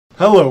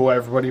Hello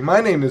everybody, my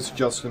name is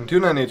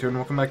Justin2982 and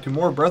welcome back to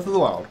more Breath of the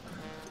Wild.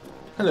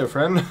 Hello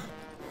friend.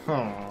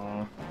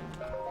 Aww.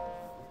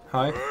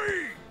 Hi.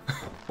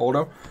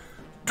 Boldo.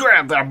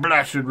 Drat that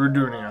blasted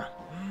Redunia.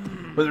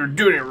 With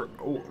Redunia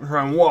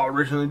around wall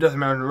recently, death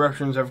mountain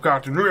eruptions have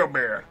gotten real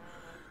bad.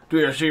 Do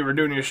you see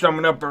Redunia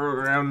stumbling up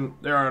around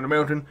there on the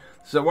mountain?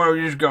 So why don't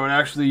you just go and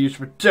actually use to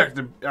protect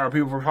our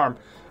people from harm?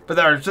 But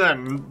there's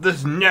then, this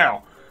is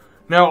now.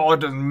 Now all it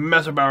does is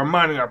mess up our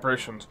mining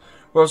operations.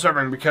 Well,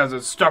 suffering because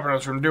it's stopping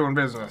us from doing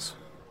business.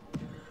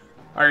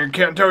 I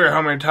can't tell you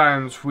how many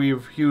times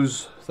we've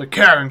used the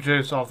cat and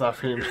chased off that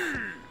fiend.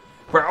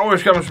 But it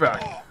always comes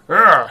back.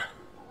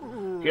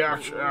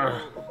 Yes,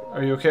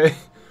 are you okay?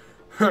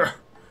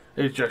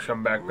 It's just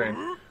some back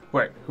pain.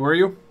 Wait, who are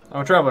you?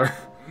 I'm a traveler.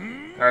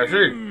 I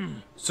see.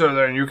 So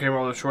then you came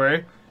all this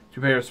way to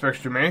pay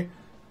respects to me?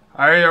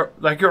 I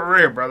like your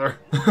rare brother.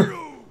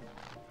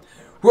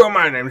 Well,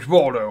 my name's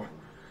Boldo.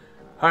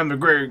 I'm the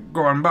great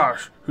Goron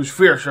boss, who's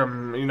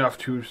fearsome enough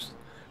to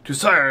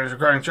silence a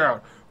crying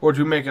child, or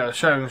to make a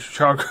silenced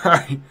child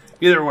cry.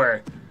 Either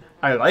way,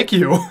 I like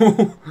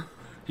you.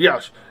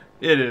 Yes,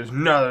 it is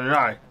none other than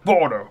I,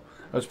 Boldo.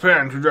 I was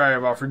planning to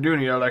drive off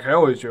Redunia like I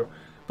always do,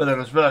 but then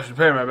this blasted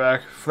pain in my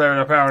back flared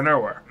up out of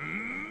nowhere.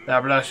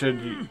 That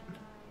blasted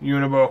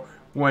Unibo,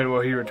 when will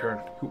he return?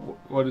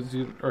 What is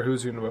he, or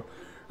who's Unibo?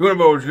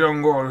 Unibo is a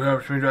young girl who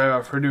helps me drive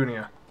off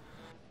Redunia.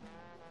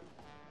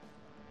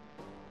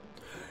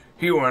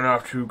 He went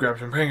off to grab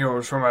some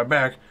painkillers from my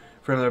back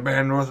from the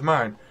abandoned north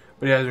mine,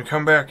 but he hasn't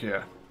come back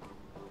yet.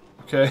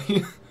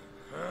 Okay?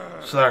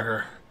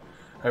 Slacker.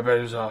 I bet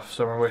he's off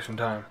somewhere wasting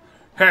time.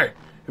 Hey,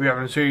 if you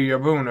happen to see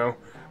Yabuno,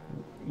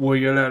 will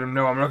you let him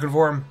know I'm looking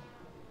for him?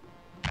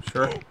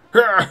 Sure.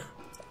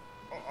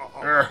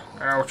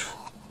 Ouch.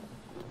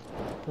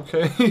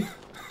 Okay.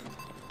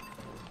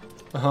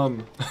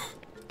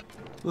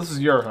 This is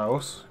your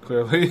house,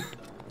 clearly.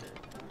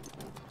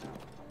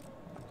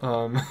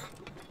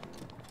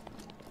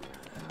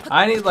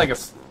 I need like a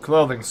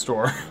clothing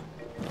store.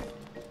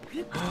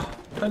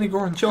 Tiny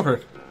Goron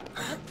children.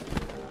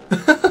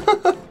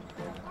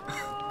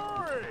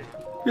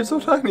 You're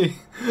so tiny.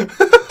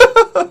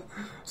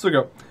 So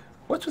go.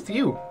 What's with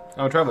you?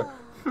 I'm a traveler.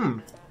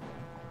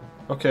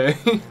 Okay.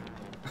 Can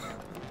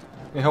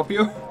I help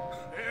you?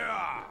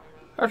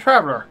 A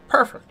traveler.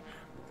 Perfect.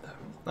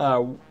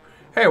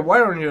 Hey, why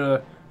don't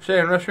you stay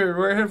and rest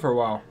your head for a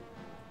while?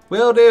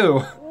 Will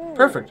do.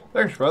 Perfect.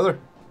 Thanks, brother.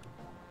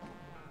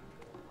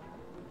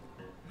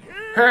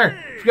 Hey,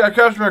 you got a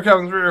customer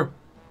coming through.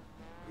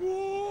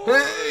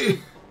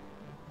 Hey!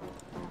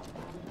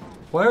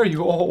 Why are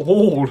you all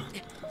old?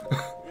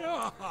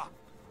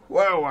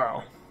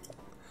 Wow.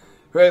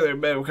 Hey there,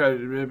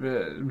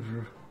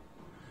 man.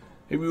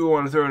 If you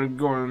want to throw in a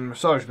Goron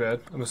massage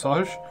bed, a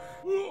massage?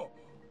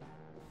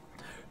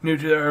 New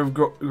to the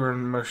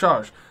Goron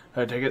massage.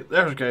 I take it.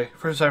 That's okay.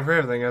 First time for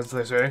everything, as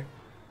they say.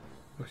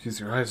 Use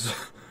your eyes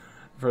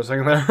for a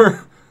second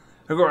there.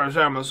 A Goron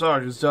style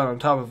massage is done on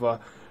top of a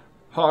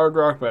hard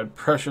rock bed,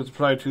 pressure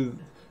applied to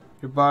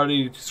your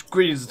body to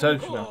squeeze the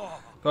tension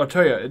out. But I'll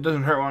tell you, it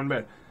doesn't hurt one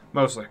bit.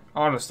 Mostly.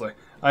 Honestly.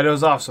 I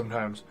doze off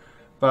sometimes.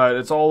 But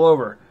it's all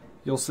over.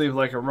 You'll sleep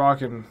like a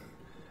rock and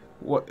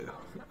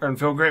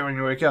feel great when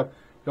you wake up.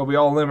 You'll be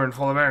all limber and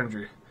full of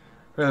energy.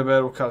 The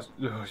bed will cost...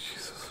 Oh,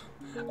 Jesus.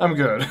 I'm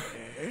good.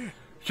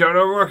 Don't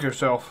overwork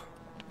yourself.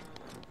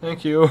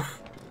 Thank you.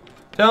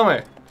 Tell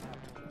me.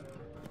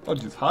 Oh,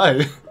 jeez.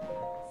 Hi.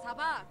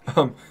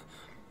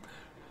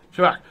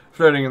 Shabak.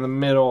 Flirting in the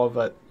middle of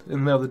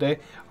the day.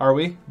 Are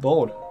we?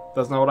 Bold.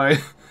 That's not what I...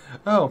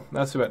 Oh,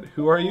 that's too bad.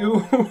 Who are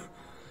you?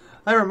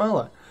 I'm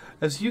Ramala.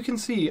 As you can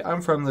see,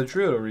 I'm from the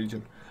Druido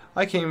region.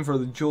 I came for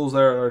the jewels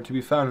that are to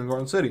be found in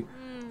Goron City.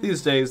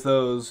 These days,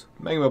 those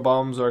magma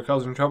bombs are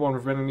causing trouble and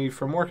preventing me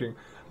from working.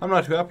 I'm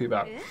not too happy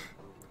about it.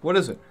 What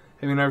is it?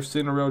 Have you never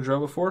seen a real drow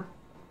before?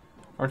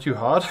 Aren't you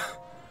hot?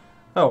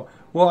 Oh,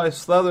 well, I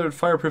slathered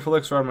fireproof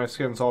elixir on my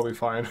skin, so I'll be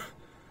fine.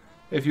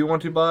 If you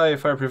want to buy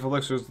fireproof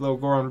elixirs, though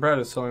Goron Bread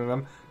is selling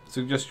them, I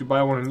suggest you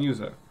buy one and use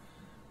it.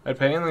 I'd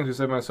pay anything to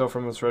save myself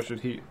from this wretched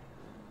heat.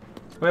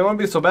 I mean, it wouldn't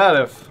be so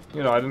bad if,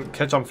 you know, I didn't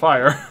catch on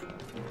fire.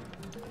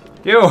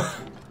 You!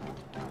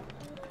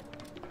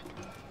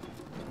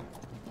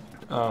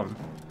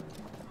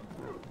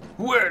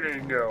 Where did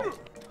it go?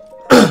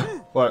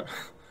 What?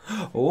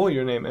 Oh,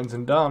 your name ends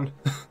in Don.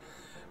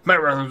 My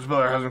brother's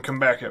brother hasn't come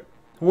back yet.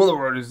 What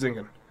word is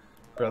thinking?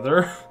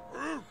 Brother?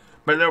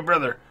 My little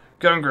brother,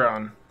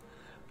 Gungron.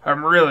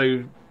 I'm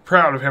really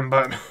proud of him,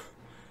 but he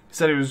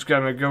said he was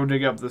gonna go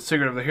dig up the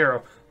secret of the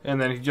hero,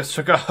 and then he just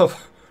took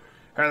off.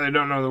 I really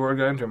don't know the word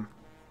got into him.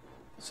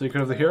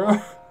 Secret of the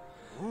hero?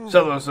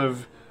 Southwest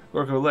of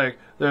Gorko Lake,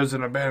 there's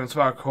an abandoned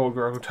spot called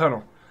Gorko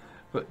Tunnel.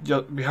 But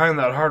just behind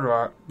that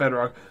hard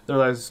bedrock, there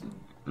lies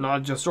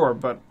not just ore,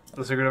 but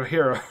the secret of the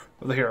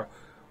hero,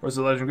 or as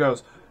the legend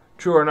goes.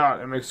 True or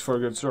not, it makes for a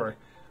good story.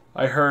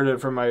 I heard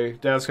it from my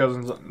dad's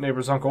cousin's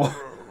neighbor's uncle.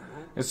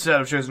 Instead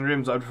of chasing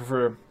dreams, I'd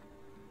prefer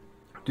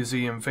to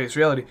see him face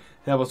reality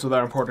and help us with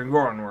our important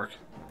Goron work.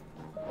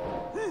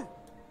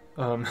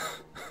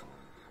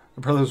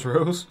 My brother's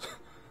Rose.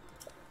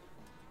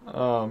 It's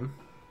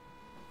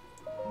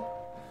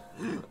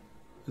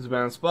a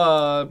bad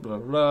spot, blah,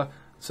 blah, blah.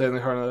 Saying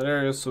they are in that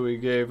area, so we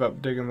gave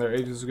up digging there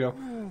ages ago.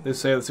 They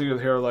say the secret of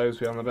the hero lies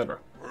beyond the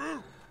bedrock.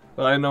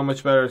 But I know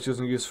much better it's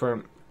using use for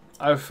him.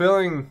 I have a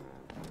feeling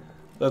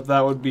that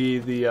that would be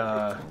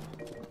the,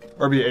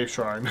 or be a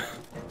shrine.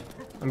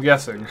 I'm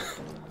guessing.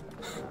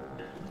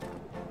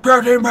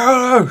 Protein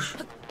Palace!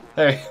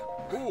 Hey.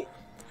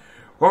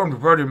 Welcome to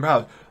Protein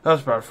Palace.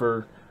 That's bad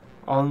for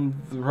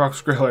on the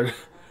rocks grilling.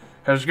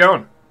 How's it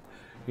going?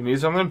 You need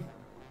something?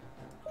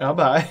 I'll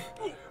buy.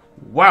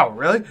 Wow,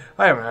 really?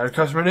 I haven't had a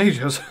customer in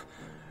ages.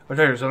 I'll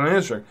tell you something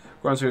interesting.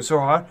 Ground's here so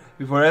hot,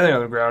 you put anything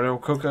on the ground, it'll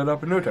cook it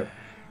up in no time.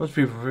 Most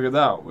people figured that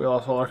out. We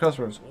lost all our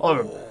customers. All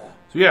of them.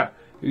 So yeah,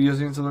 if you guys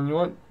need something you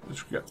want,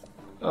 just go.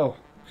 Oh,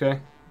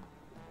 okay.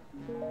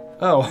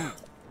 Oh.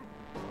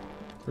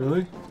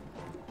 Really?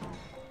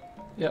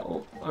 Yeah,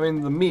 well, I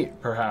mean the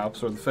meat,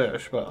 perhaps, or the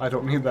fish, but I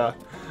don't need that.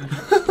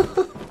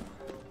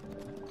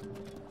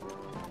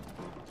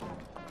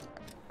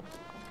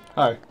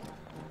 Hi.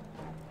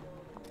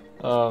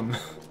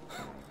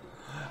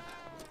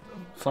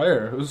 Fire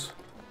arrows.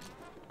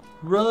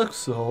 Rock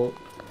salt.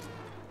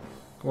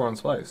 Goron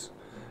spice.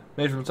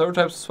 Made from several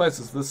types of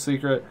spices, this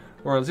secret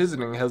Goron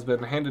seasoning has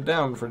been handed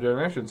down for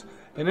generations.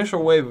 An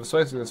initial wave of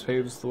spiciness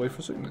paves the way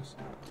for sweetness.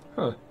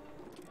 Huh.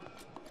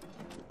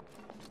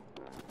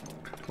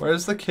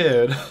 Where's the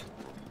kid?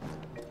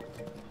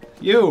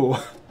 You!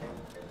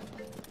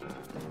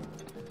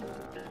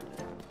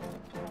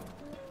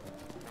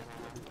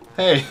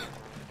 Hey!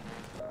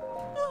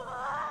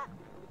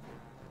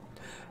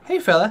 Hey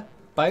fella,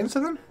 buying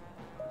something?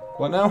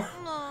 What now?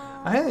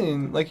 I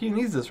mean, like, you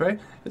need this, right?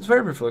 It's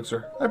Viper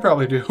Elixir. I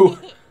probably do.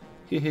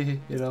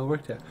 It all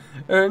worked out.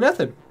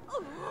 Nothing.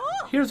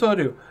 Here's what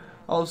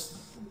I'll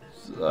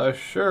do.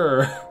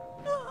 Sure.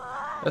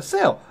 A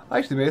sale. I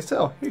actually made a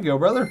sale. Here you go,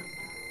 brother.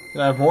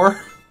 Can I have more?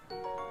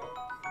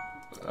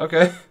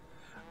 Okay.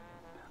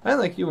 I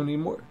like you and need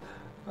more.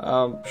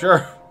 Sure.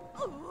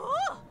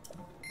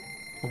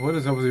 What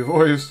is up with your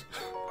voice?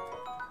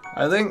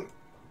 I think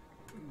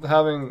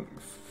having...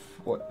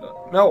 What?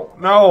 No,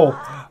 no!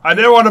 I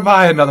didn't want to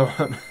buy another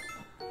one.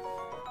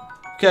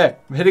 Okay,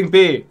 I'm hitting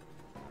B.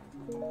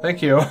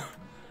 Thank you.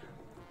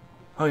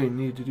 All you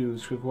need to do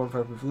is cook one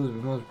fry with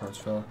Elizabeth and other parts,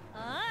 fella.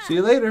 See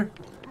you later.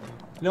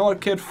 You know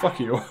what, kid? Fuck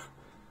you.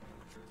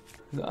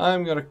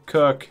 I'm gonna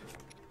cook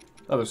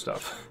other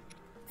stuff.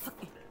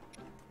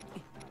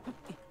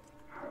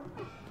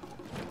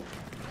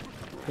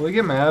 Will he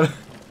get mad?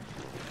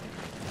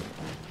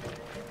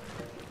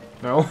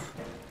 No.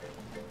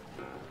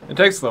 It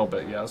takes a little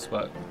bit, yes,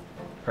 but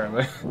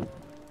apparently.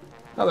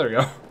 Oh, there we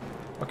go.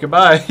 Okay,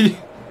 bye.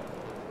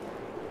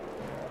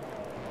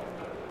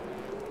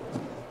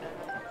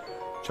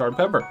 Charred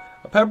pepper.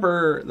 A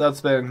pepper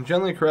that's been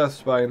gently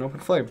caressed by an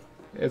open flame.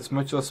 It's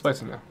much less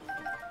spicy now.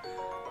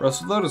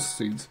 Roasted lotus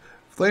seeds.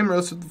 Flame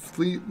roasted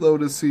fleet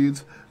lotus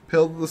seeds.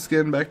 Peeled the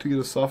skin back to get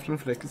a soft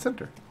and flaky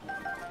center.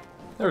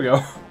 There we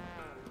go.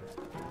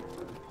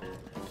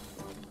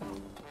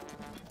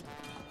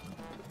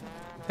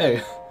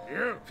 Hey,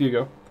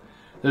 Fugo.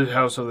 This is the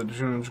house of the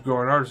Dejun's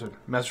Goron artisan,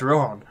 Master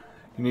Rohan.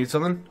 You need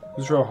something?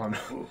 Who's Rohan?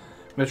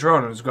 Mr.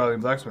 Rohan is a godly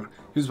blacksmith.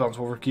 He's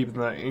responsible for keeping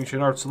the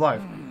ancient arts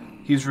alive.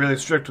 He's really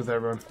strict with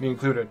everyone, me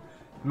included.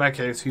 In my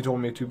case, he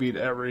told me to beat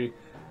every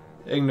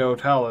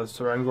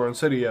Ignotalis around Goron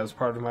City as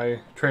part of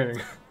my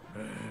training.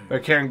 I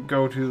can't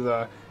go to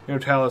the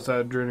Ignotalis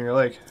at Drunier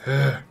Lake.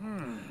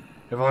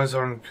 If only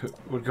someone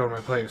would go to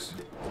my place.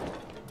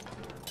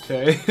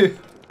 Okay.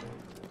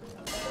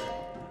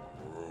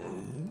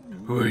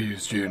 Who are you,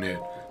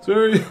 Janet?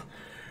 Sorry. I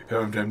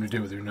don't have time to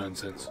deal with your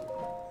nonsense.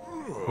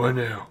 What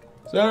now?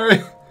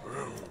 Sorry.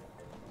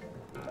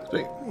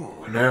 Speak.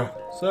 What now?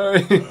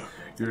 Sorry.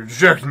 You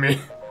reject me.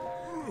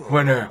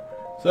 What now?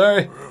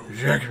 Sorry.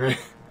 Reject me.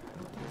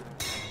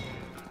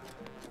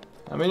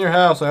 I'm in your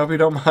house. I hope you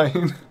don't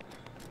mind.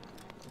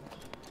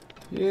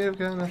 Yeah, I've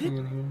got nothing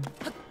in here.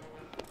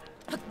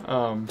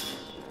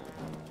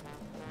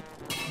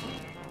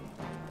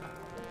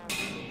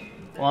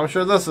 Well, I'm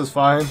sure this is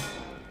fine.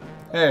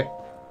 Hey.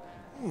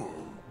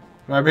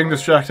 Am I being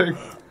distracting?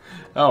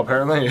 Oh,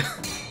 apparently.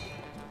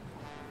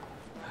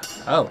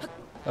 Oh,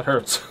 that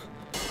hurts.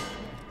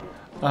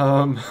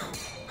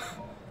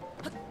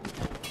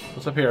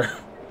 What's up here?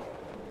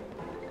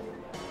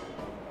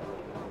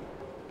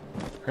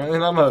 Apparently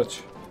not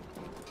much.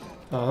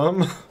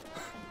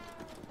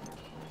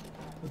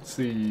 Let's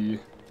see.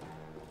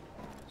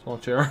 Small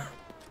chair.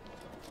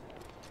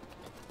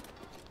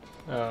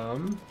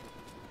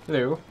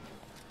 Hello.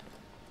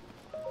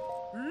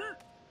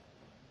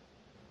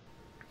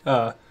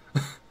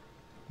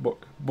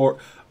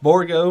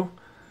 Borgo.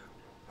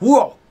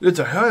 Whoa! It's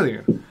a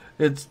Hylian.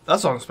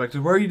 That's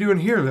unexpected. What are you doing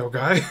here, little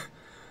guy?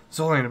 It's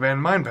only an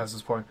abandoned mine past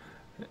this point.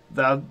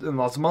 That and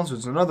lots of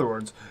monsters, in other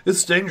words.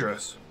 It's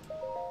dangerous.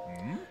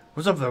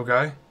 What's up, little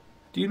guy?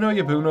 Do you know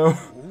Yabuno?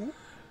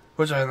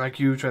 Which I like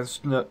you trying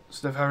to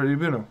sniff out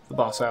Yabuno, the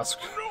boss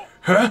asked.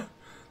 Huh?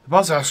 The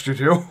boss asked you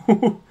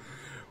to?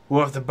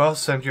 Well, if the boss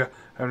sent you, I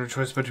have no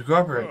choice but to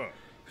cooperate. If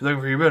you're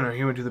looking for your dinner,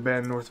 he went to the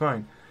band North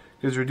Mine.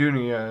 It's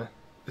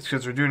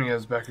because Raduni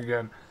is back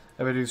again.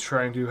 I bet he's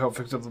trying to help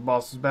fix up the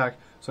boss's back,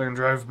 so I can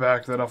drive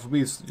back that awful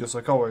beast, just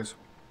like always.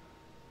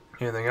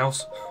 Anything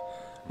else?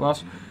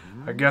 Lost?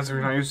 I guess if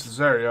you're not used to this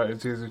area,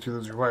 it's easy to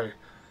lose your way.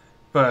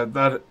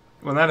 But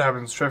when that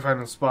happens, try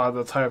finding a spot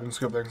that's high up and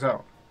scope things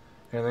out.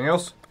 Anything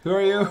else? Who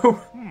are you?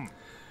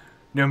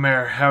 No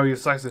matter how you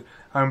slice it,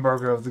 I'm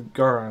Barker of the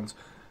Garons.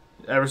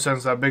 Ever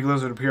since that big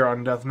lizard appeared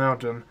on Death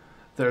Mountain,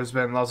 there's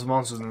been lots of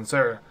monsters in this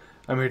area.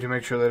 I'm here to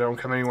make sure they don't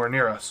come anywhere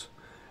near us.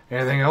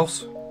 Anything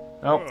else?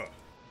 Nope.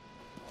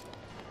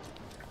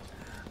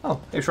 Oh,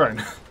 hey,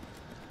 shrine.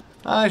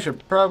 I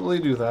should probably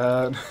do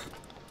that.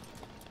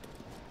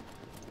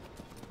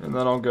 And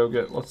then I'll go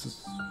get, what's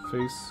his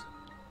face?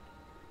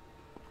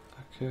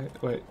 Okay,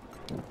 wait.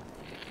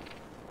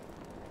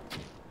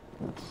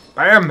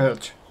 Bam,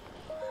 bitch!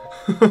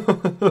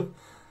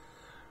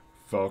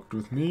 Fucked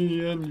with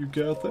me and you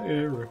got the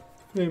arrow.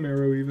 Flame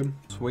arrow even.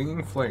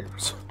 Swinging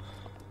flames.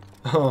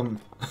 Aww.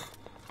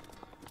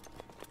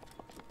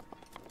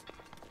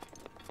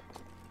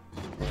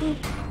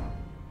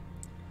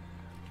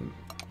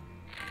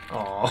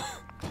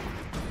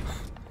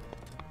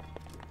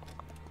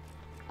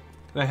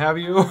 Can I have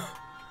you?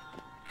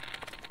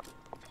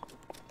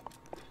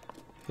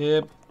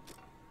 Hip.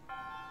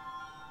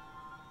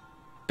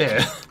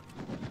 There.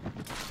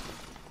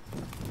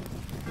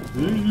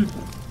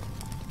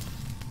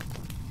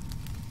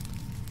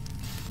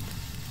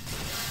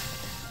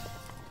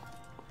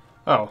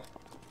 Oh.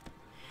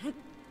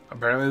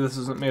 Apparently this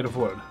isn't made of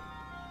wood.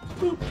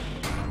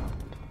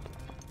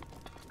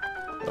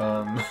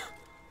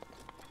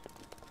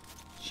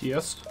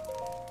 Chest.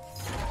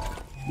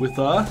 With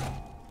a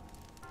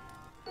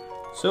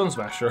Stone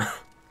Smasher.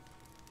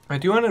 A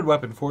two-handed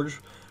weapon forged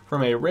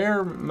from a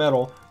rare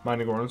metal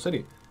mined in Goron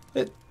City.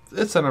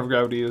 Its center of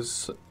gravity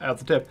is at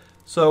the tip,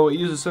 so it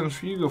uses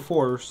centrifugal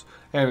force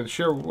and its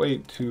sheer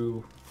weight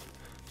to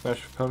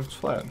smash opponents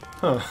flat.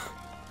 Huh.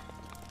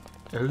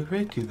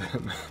 Alrighty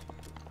then.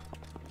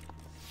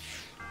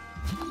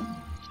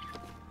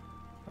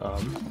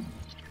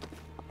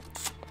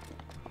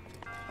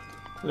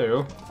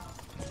 Hello.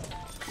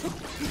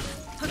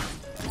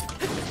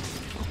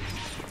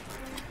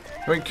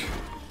 Drink.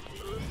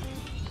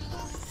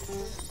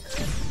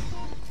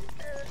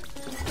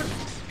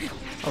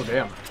 Oh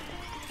damn.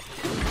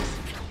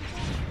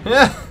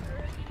 Yeah.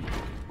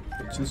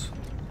 Bitches.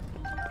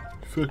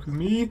 Fuck with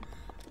me?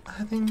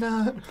 I think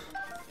not.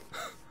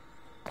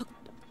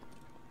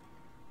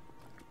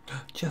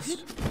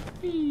 Just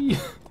me.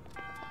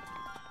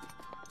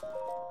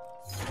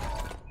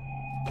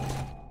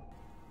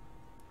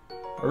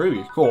 A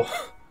ruby, cool.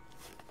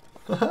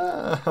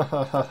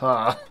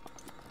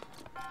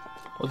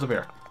 What's up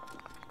here?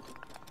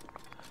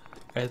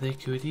 Are they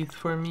goodies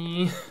for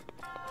me?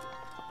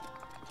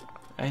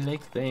 I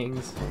like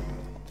things.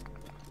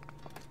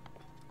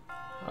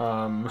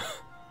 Oh.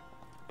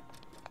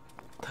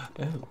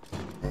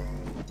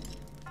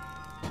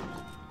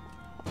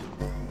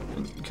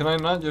 Can I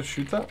not just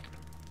shoot that?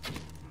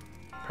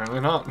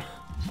 Apparently not.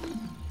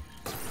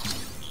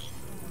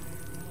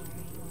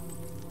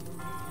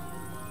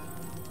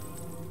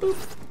 Boop.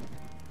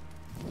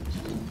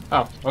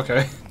 Oh,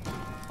 okay.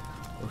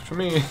 Works for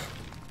me.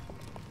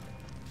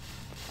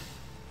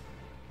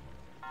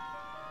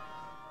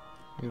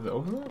 Need to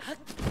open that?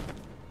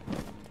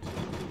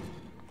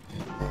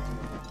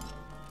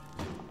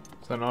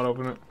 Does that not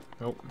open it?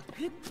 Nope.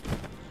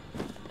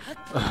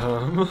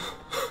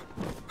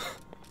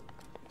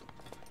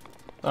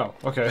 Oh,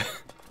 okay.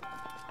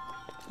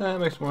 That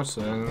makes more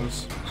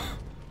sense.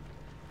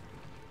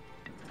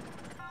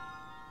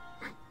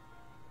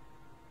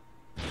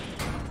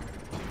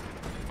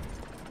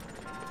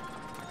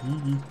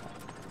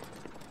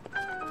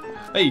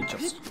 Hey,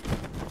 chest.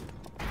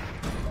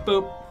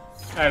 Boop.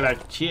 I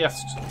like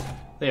chests.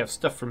 They have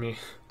stuff for me.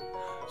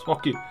 Small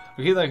key.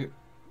 A key that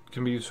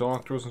can be used to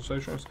unlock doors and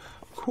side traps.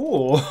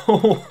 Cool.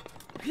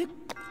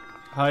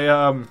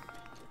 I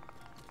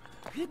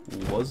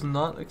was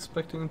not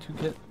expecting to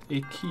get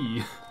a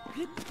key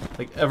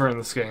like ever in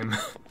this game.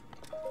 What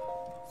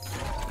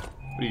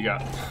do you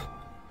got?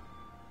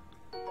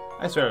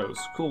 Ice arrows.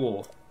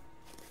 Cool.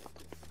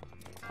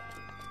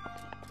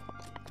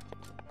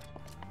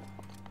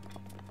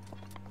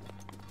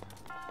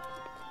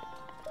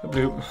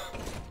 Boop.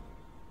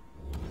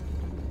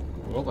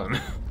 Well then.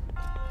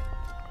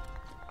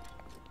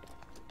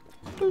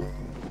 Boop.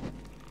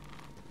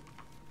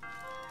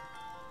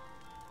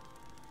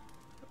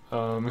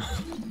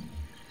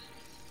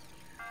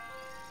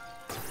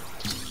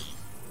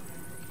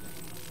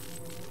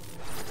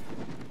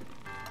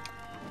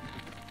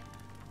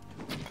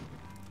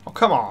 Oh,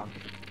 come on.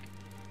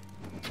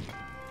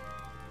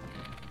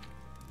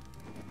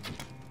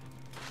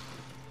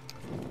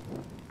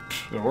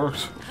 It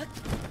works.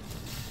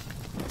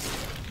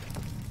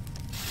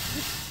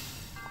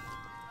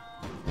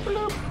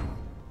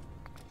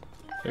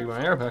 Take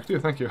my air back too,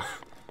 thank you.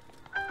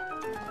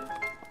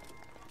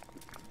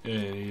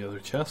 Any other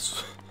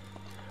chests?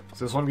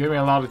 this one gave me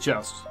a lot of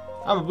chests.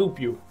 I'ma boop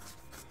you.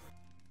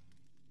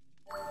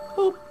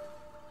 Boop.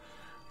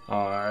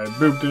 I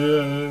booped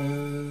it.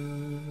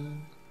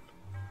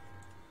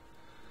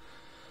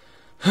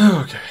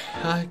 Okay,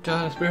 I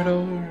got a spirit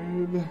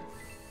orb.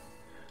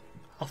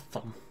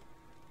 Awesome.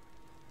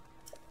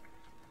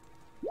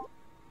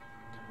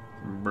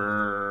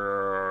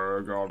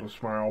 Brrr, got a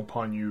smile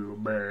upon you,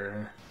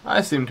 bear.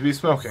 I seem to be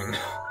smoking.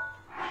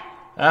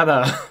 That,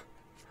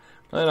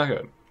 really not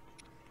good.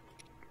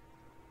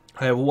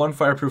 I have one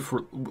fireproof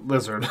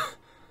lizard.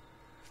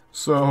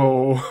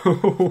 So,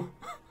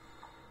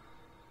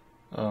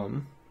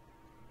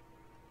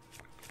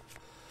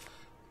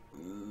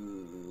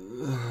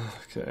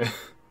 okay.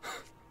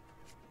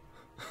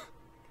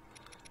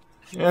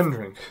 And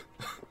drink.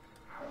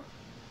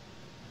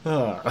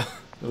 Ah,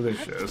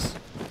 delicious.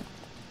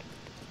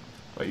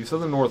 Wait, you said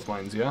the north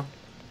mines, yeah?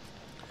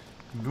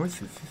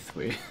 North is this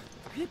way.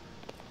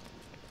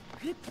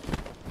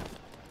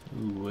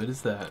 Ooh, what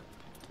is that?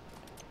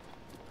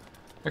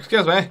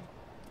 Excuse me.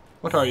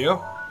 What are you?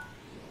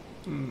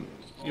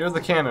 You're the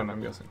cannon,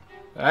 I'm guessing.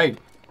 Hey.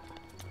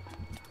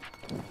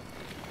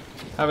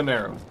 Have an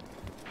arrow.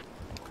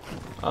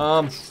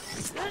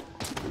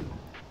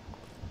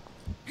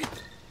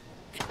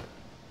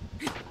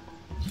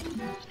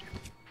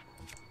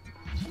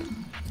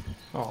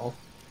 Oh.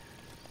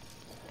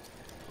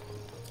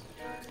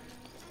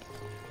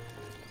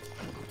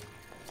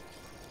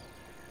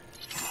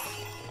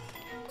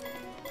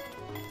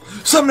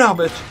 Some now,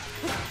 bitch!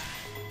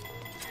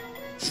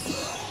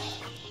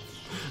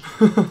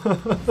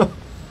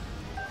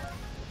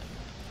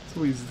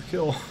 So easy to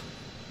kill.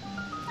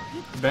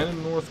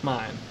 Abandoned North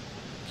Mine.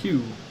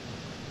 Q.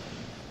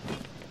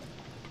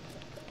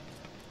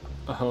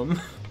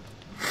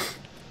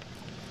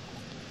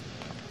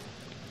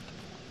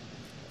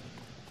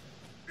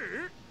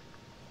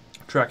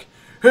 Trek.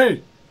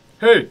 Hey!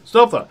 Hey!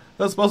 Stop that!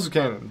 That's Buster's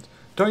cannons.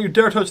 Don't you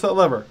dare touch that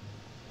lever.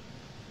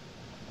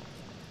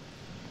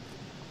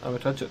 I'm gonna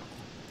touch it.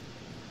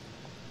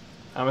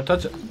 I'm gonna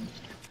touch it.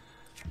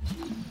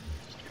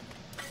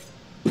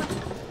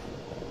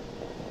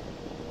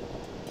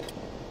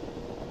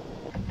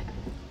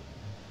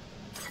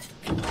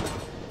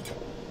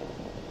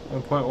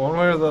 I'll point one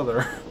way or the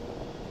other.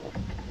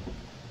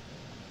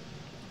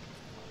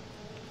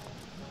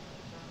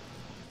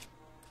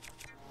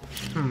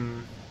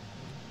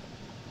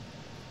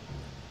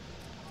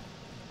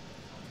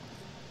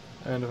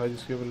 And if I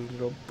just give it a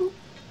little boop.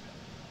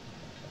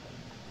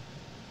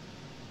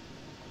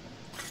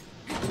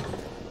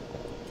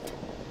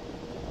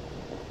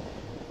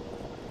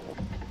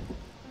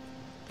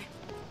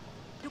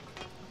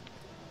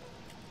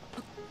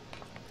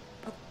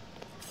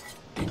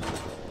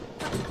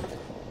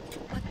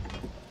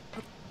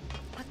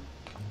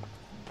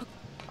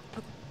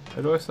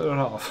 How do I set it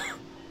off?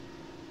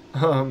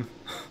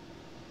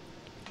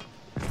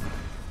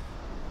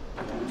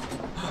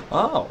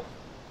 Oh.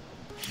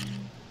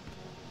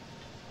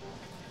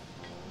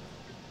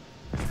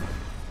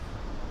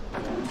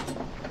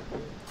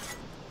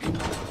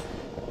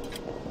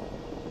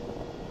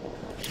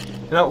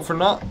 You know,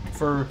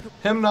 for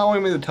him not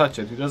wanting me to touch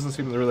it, he doesn't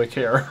seem to really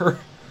care.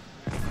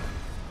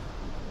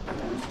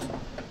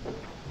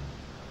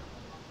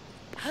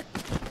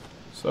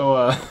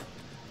 So,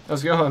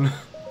 how's it going?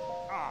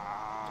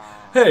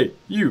 Hey,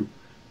 you!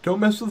 Don't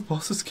mess with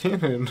boss's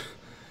cannon.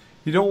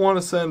 You don't want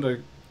to send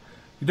a...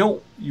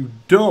 You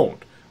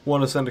don't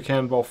want to send a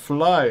cannonball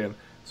flying,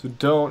 so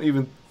don't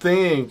even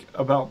think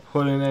about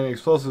putting any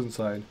explosives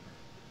inside.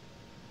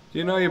 Do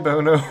you know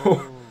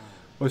Yabono?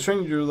 Well, a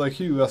stranger like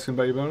you asking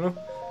about Yabono?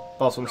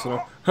 Boss wants to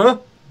know. Huh?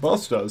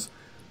 Boss does?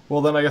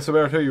 Well, then I guess I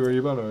better tell you where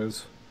Yabono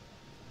is.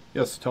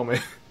 Yes, tell me.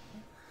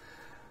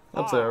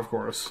 Up there, of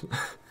course.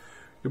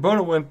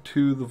 Yabono went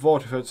to the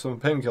vault to fetch some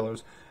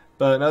painkillers,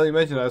 but now that you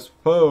mention it, I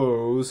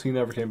suppose he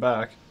never came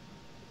back.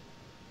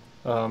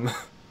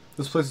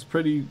 This place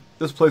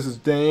is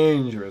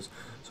dangerous,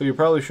 so you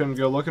probably shouldn't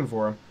go looking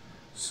for him.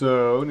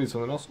 So, need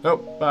something else?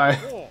 Nope, bye.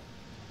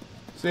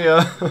 See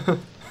ya.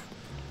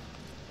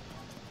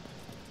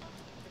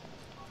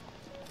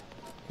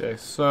 Okay,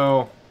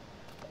 so...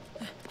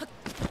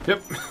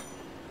 Yep.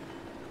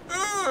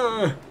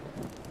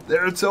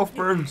 There itself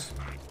burns.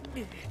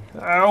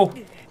 Ow.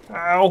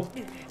 Ow.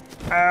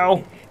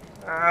 Ow.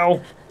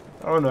 Ow.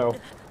 Oh no.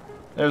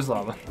 There's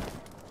lava.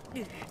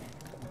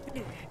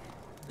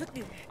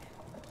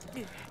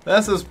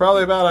 This is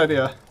probably a bad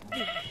idea.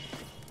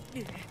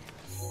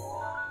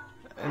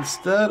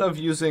 Instead of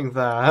using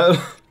that...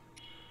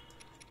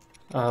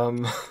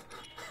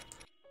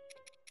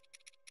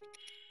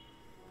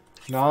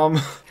 Nom.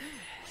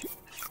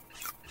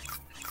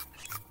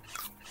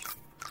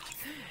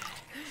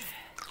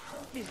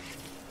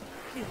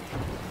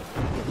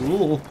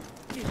 Ooh.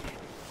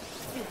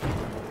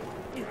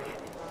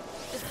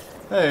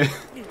 Hey.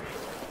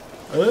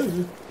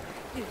 Oh.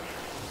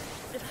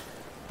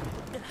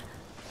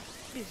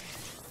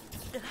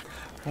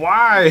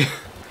 Why?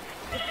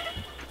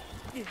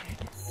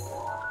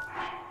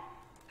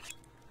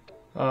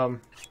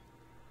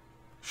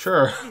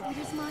 Sure. It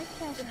is my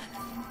pleasure.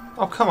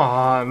 Oh, come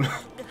on.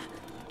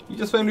 You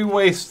just made me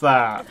waste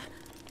that.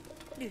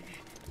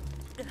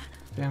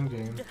 Damn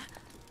game.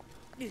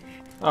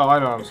 Oh, I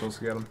know I'm supposed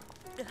to get him.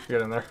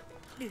 Get in there.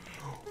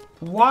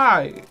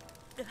 Why?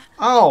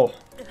 Oh!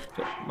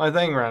 My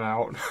thing ran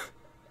out.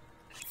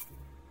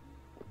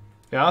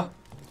 Yeah?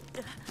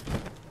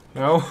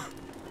 No?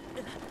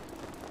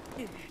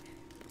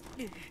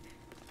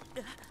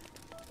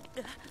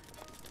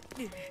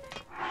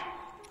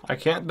 I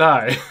can't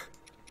die.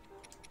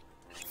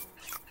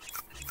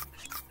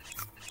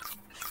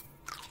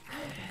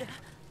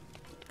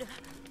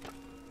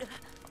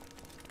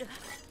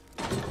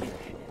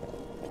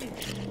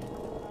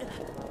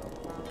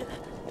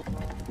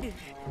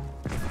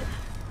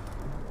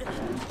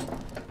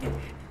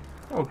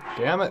 Oh,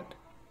 damn it.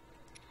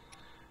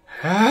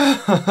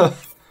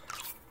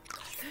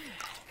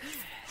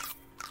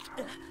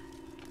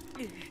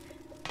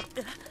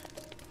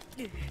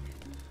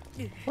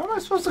 Where am I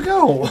supposed to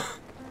go?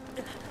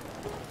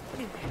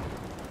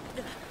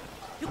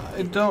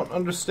 I don't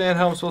understand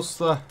how I'm supposed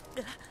to...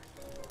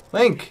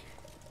 Link!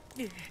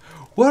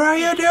 What are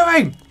you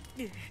doing?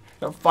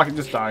 Oh, fucking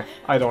just die.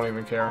 I don't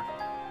even care.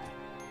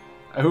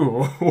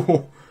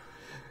 Ooh.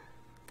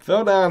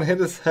 Fell down, hit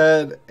his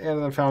head,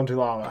 and then fell into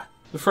lava.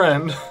 The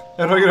friend.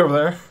 How do I get over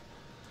there?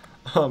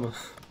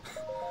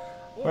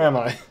 Where am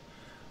I?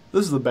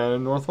 This is the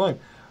abandoned North Wing.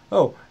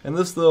 Oh, and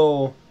this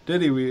little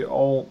ditty we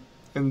all...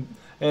 And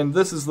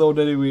this is the little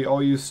ditty we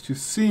all used to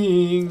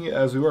sing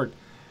as we worked.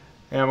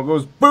 Hammer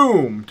goes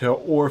boom till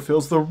ore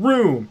fills the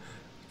room.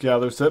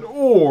 Gather said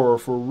ore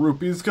for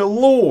rupees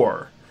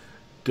galore.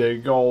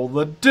 Dig all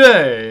the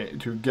day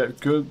to get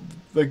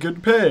the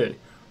good pay.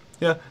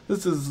 Yeah,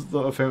 this is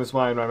the famous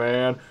mine, my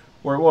man,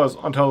 where it was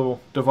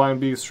until Divine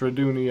Beast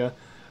Shredunia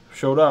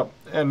showed up,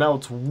 and now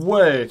it's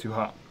way too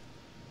hot.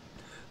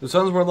 The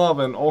sun's more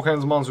lava and all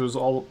kinds of monsters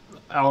all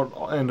out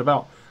and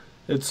about.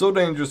 It's so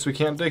dangerous we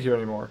can't dig here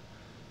anymore.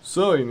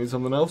 So, you need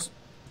something else?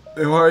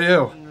 Who are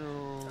you?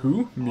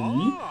 Who?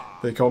 Me?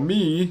 They call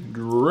me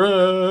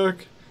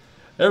Drek.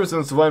 Ever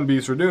since Divine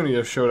Beast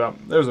Shredunia showed up,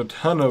 there's a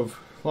ton of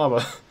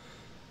lava.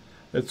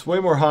 It's way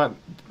more hot.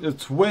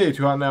 It's way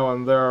too hot now,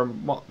 and there are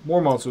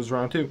more monsters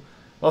around too.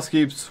 Us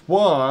keeps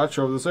watch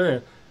over this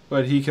area,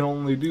 but he can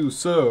only do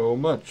so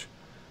much.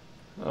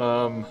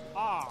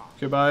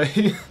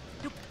 Goodbye.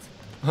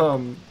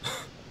 So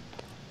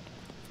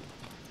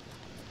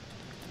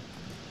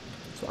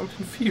I'm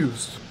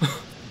confused.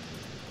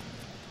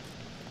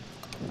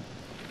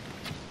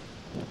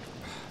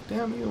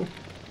 Damn you.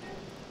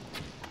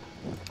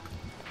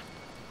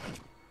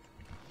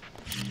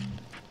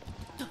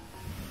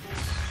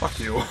 Fuck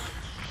you.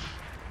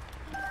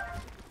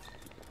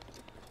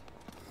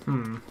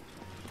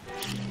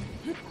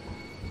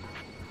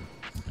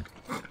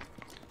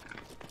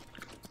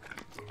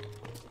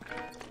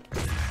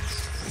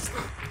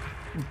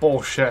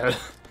 Bullshit.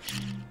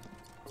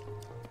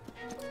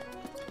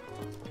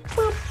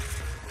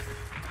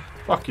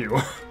 Fuck you.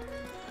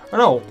 Oh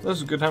no, this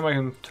is a good time I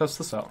can test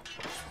this out.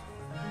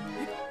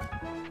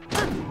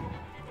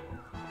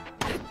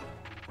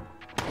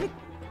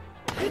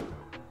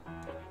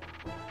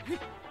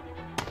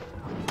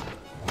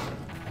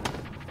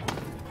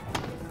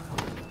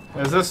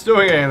 Is this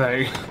doing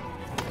anything?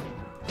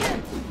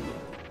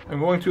 I'm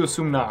going to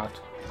assume not.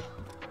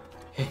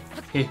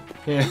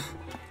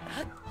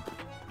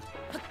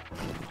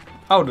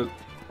 How did...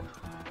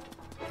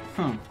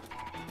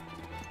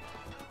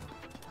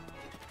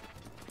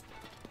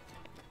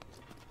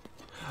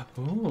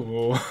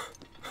 Oh.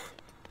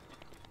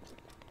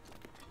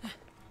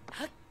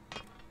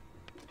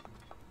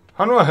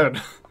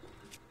 Onward!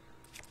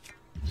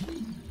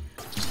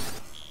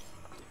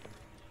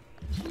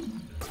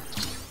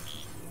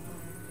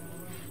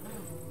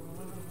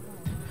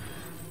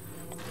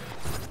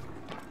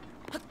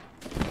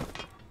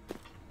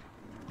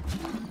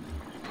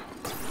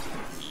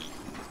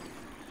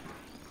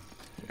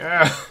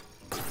 Yeah.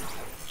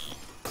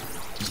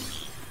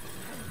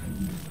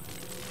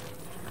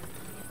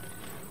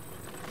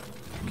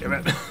 Give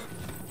it.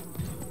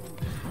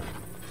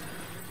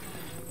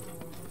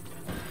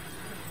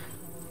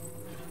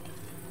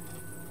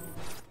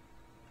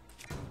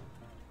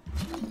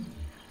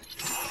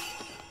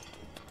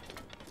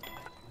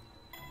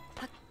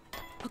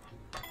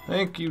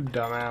 Thank you,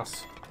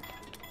 dumbass.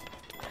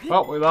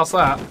 Oh, we lost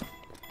that.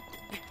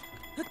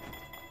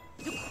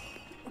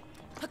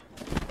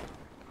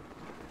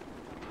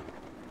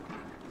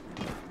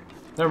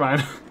 Never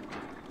mind.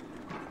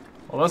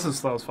 Well, this is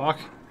slow as fuck.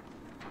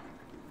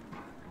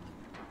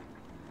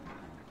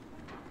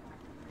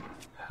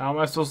 How am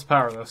I supposed to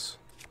power this?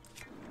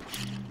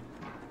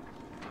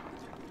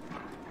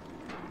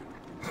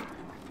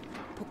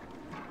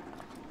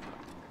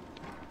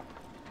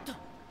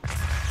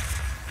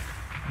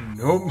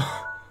 Nope.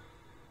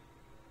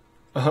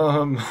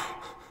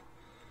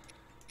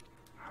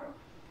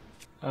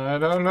 I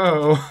don't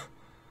know.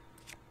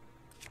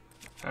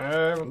 I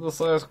haven't the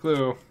slightest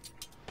clue.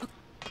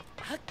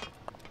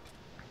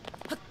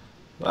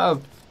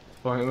 That's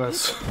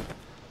pointless.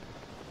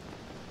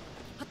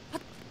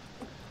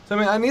 So, I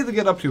mean, I need to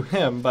get up to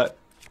him, but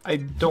I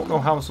don't know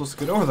how I'm supposed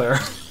to get over there.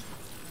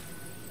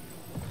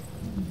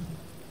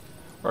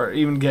 Or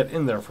even get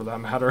in there, for that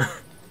matter.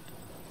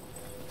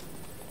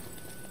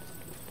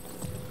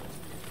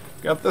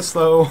 Got this,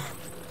 though.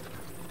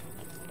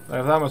 I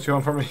have that much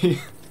going for me.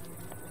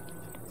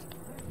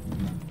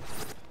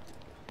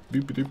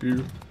 Boop doop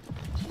boo.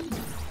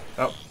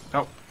 Oh,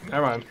 oh,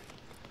 never mind.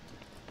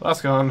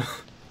 That's gone.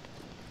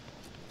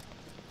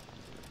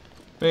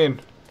 I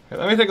mean,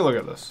 okay, let me take a look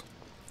at this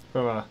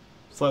from a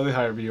slightly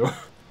higher view.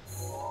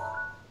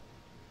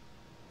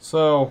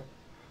 So,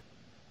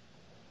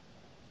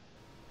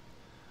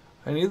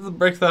 I need to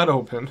break that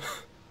open.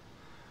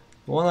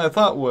 The one I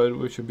thought would,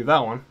 which would be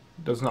that one,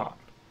 does not.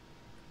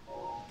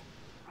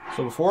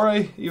 So before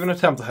I even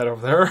attempt to head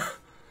over there,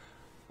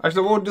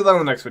 actually we'll do that in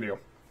the next video.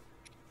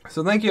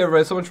 So thank you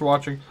everybody so much for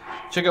watching.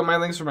 Check out my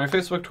links for my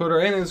Facebook, Twitter,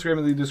 and Instagram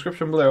in the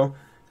description below.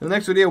 In the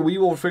next video we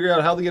will figure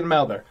out how to get them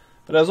out there.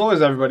 But as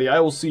always everybody, I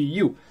will see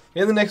you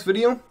in the next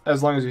video,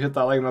 as long as you hit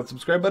that like and that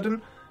subscribe button.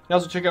 And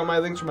also check out my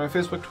links for my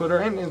Facebook, Twitter,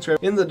 and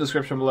Instagram in the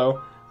description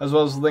below, as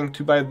well as the link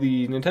to buy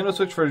the Nintendo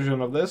Switch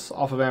version of this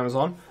off of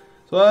Amazon.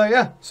 So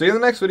yeah, see you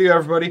in the next video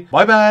everybody.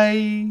 Bye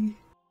bye!